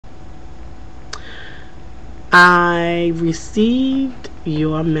I received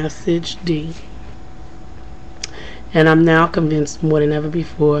your message, D, and I'm now convinced more than ever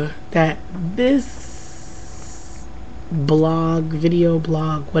before that this video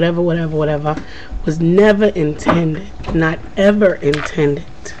blog, whatever, was never intended, not ever intended,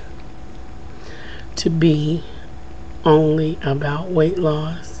 to be only about weight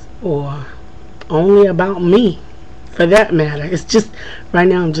loss or only about me, for that matter. It's just, right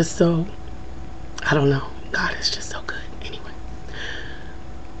now I'm just so, I don't know, God is just so good. Anyway,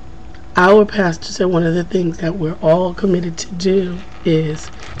 our pastor said one of the things that we're all committed to do is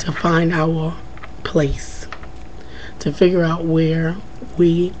to find our place, to figure out where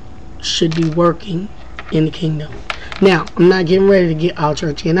we should be working in the kingdom. Now, I'm not getting ready to get all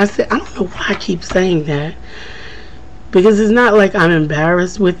churchy, and I said, I don't know why I keep saying that, because it's not like I'm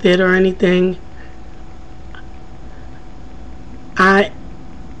embarrassed with it or anything.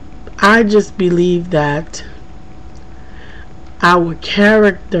 I just believe that our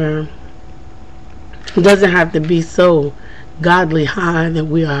character doesn't have to be so godly high that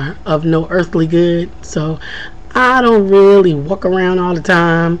we are of no earthly good. So I don't really walk around all the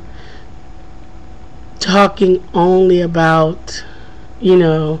time talking only about,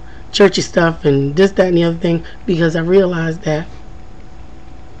 churchy stuff and this, that, and the other thing, because I realize that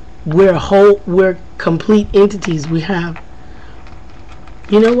we're complete entities. We have,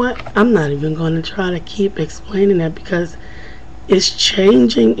 you know what? I'm not even going to try to keep explaining that, because it's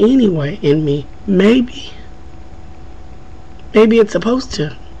changing anyway in me. Maybe it's supposed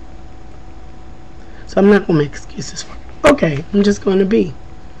to. So I'm not going to make excuses for it. Okay, I'm just going to be.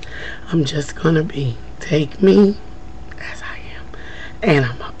 Take me as I am. And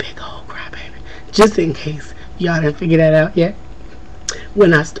I'm a big old crybaby. Just in case y'all didn't figure that out yet.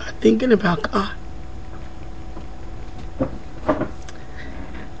 When I start thinking about God,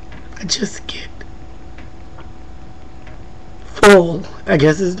 I just get full, I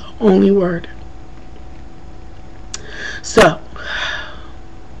guess is the only word. So,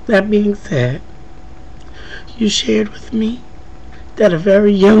 that being said, you shared with me that a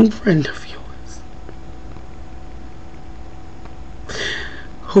very young friend of yours,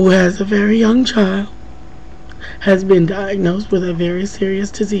 who has a very young child, has been diagnosed with a very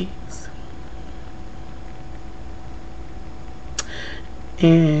serious disease.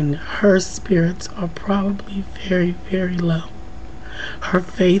 And her spirits are probably very, very low. Her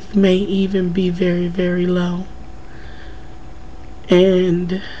faith may even be very, very low.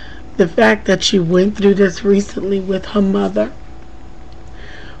 And the fact that she went through this recently with her mother,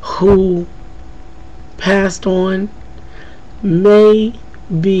 who passed on, may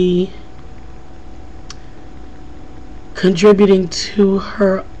be contributing to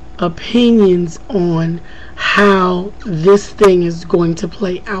her opinions on how this thing is going to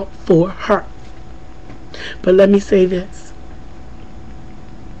play out for her. But let me say this.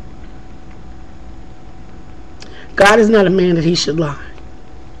 God is not a man that he should lie.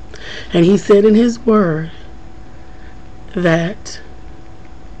 And he said in his word that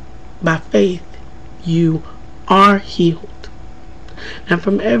by faith you are healed. And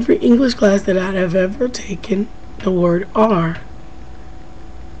from every English class that I have ever taken, the word are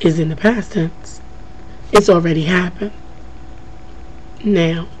is in the past tense. It's already happened.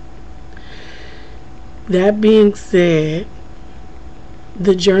 Now, that being said,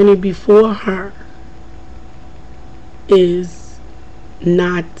 the journey before her is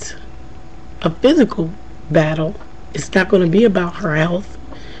not a physical battle. It's not going to be about her health,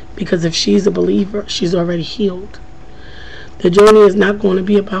 because if she's a believer, she's already healed. The journey is not going to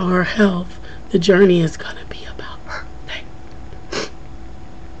be about her health. The journey is going to be about her faith.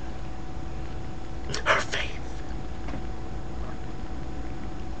 Her faith.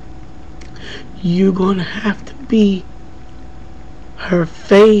 You're going to have to be her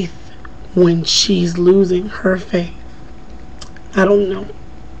faith when she's losing her faith. I don't know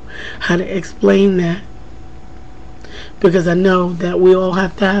how to explain that, because I know that we all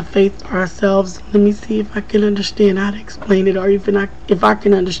have to have faith for ourselves. Let me see if I can understand how to explain it, or even if I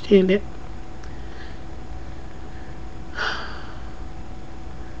can understand it.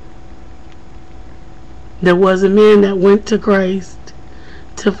 There was a man that went to Christ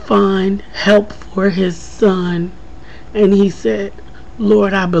to find help for his son, and he said,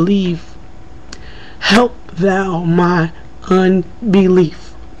 Lord, I believe. Help thou my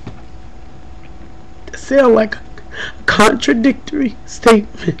unbelief. That sounds like a contradictory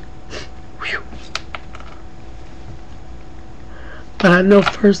statement. Whew. But I know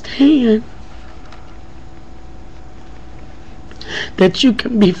firsthand that you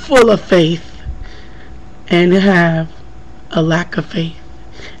can be full of faith and have a lack of faith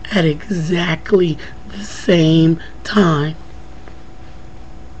at exactly the same time.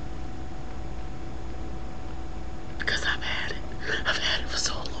 Because I've had it. I've had it for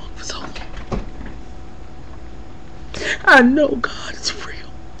so long, I know God is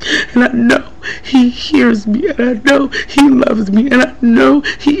real. And I know He hears me. And I know He loves me. And I know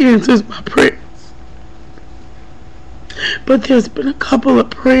He answers my prayers. But there's been a couple of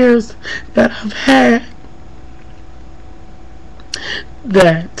prayers that I've had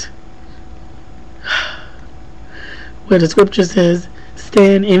that, where the scripture says,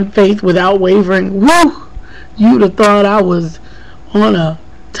 stand in faith without wavering. Woo! You'd have thought I was on a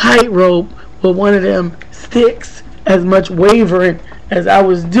tightrope with one of them sticks, as much wavering as I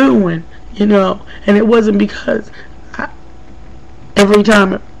was doing, you know. And it wasn't because every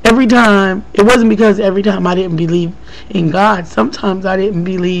time I didn't believe in God. Sometimes I didn't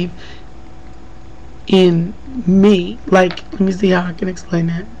believe in me. Like, let me see how I can explain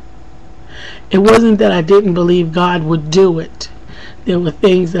that. It wasn't that I didn't believe God would do it. There were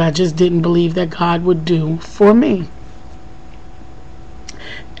things that I just didn't believe that God would do for me.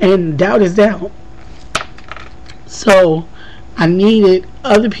 And doubt is doubt. So I needed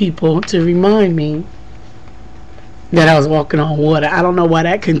other people to remind me that I was walking on water. I don't know why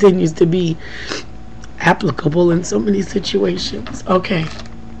that continues to be applicable in so many situations. Okay.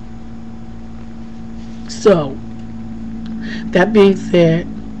 So, that being said,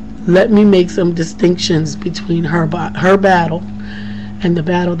 let me make some distinctions between her battle and the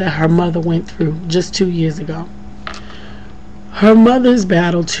battle that her mother went through just 2 years ago. Her mother's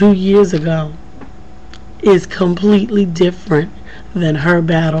battle 2 years ago is completely different than her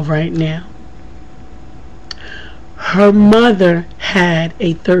battle right now. Her mother had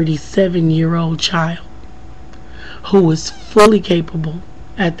a 37-year-old child who was fully capable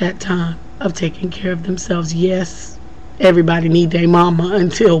at that time of taking care of themselves. Yes, everybody needs their mama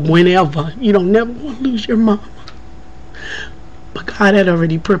until whenever. You don't never want to lose your mama. But God had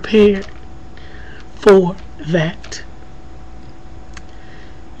already prepared for that.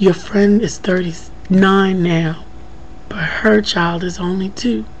 Your friend is 39 now, but her child is only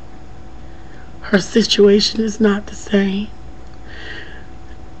 2. Her situation is not the same.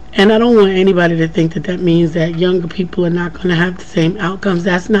 And I don't want anybody to think that that means that younger people are not going to have the same outcomes.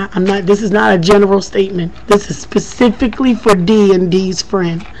 This is not a general statement. This is specifically for D and D's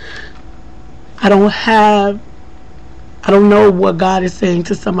friend. I don't know what God is saying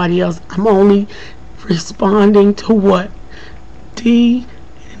to somebody else. I'm only responding to what D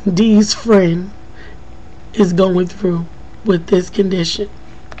and D's friend is going through with this condition.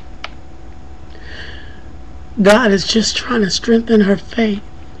 God is just trying to strengthen her faith.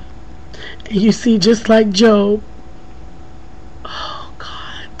 And you see, just like Job, oh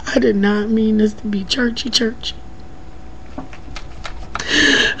God, I did not mean this to be churchy.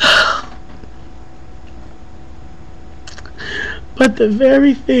 But the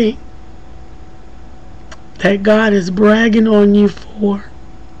very thing that God is bragging on you for,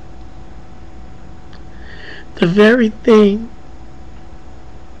 the very thing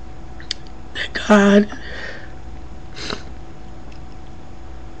that God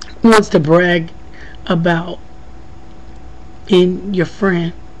wants to brag about in your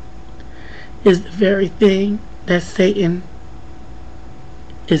friend, is the very thing that Satan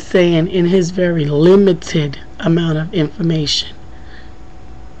is saying in his very limited amount of information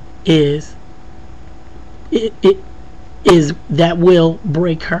is that will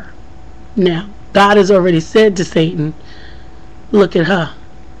break her. Now, God has already said to Satan, look at her.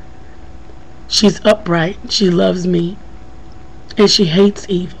 She's upright. She loves me. And she hates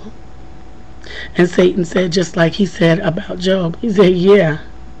evil. And Satan said, just like he said about Job, he said, yeah,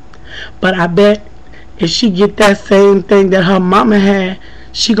 but I bet if she get that same thing that her mama had,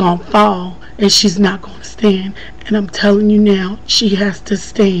 she gonna fall and she's not gonna stand. And I'm telling you now, she has to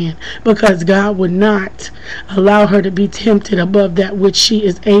stand, because God would not allow her to be tempted above that which she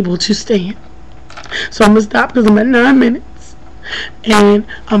is able to stand. So I'm gonna stop because I'm at 9 minutes, and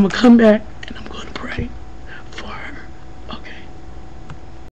I'm gonna come back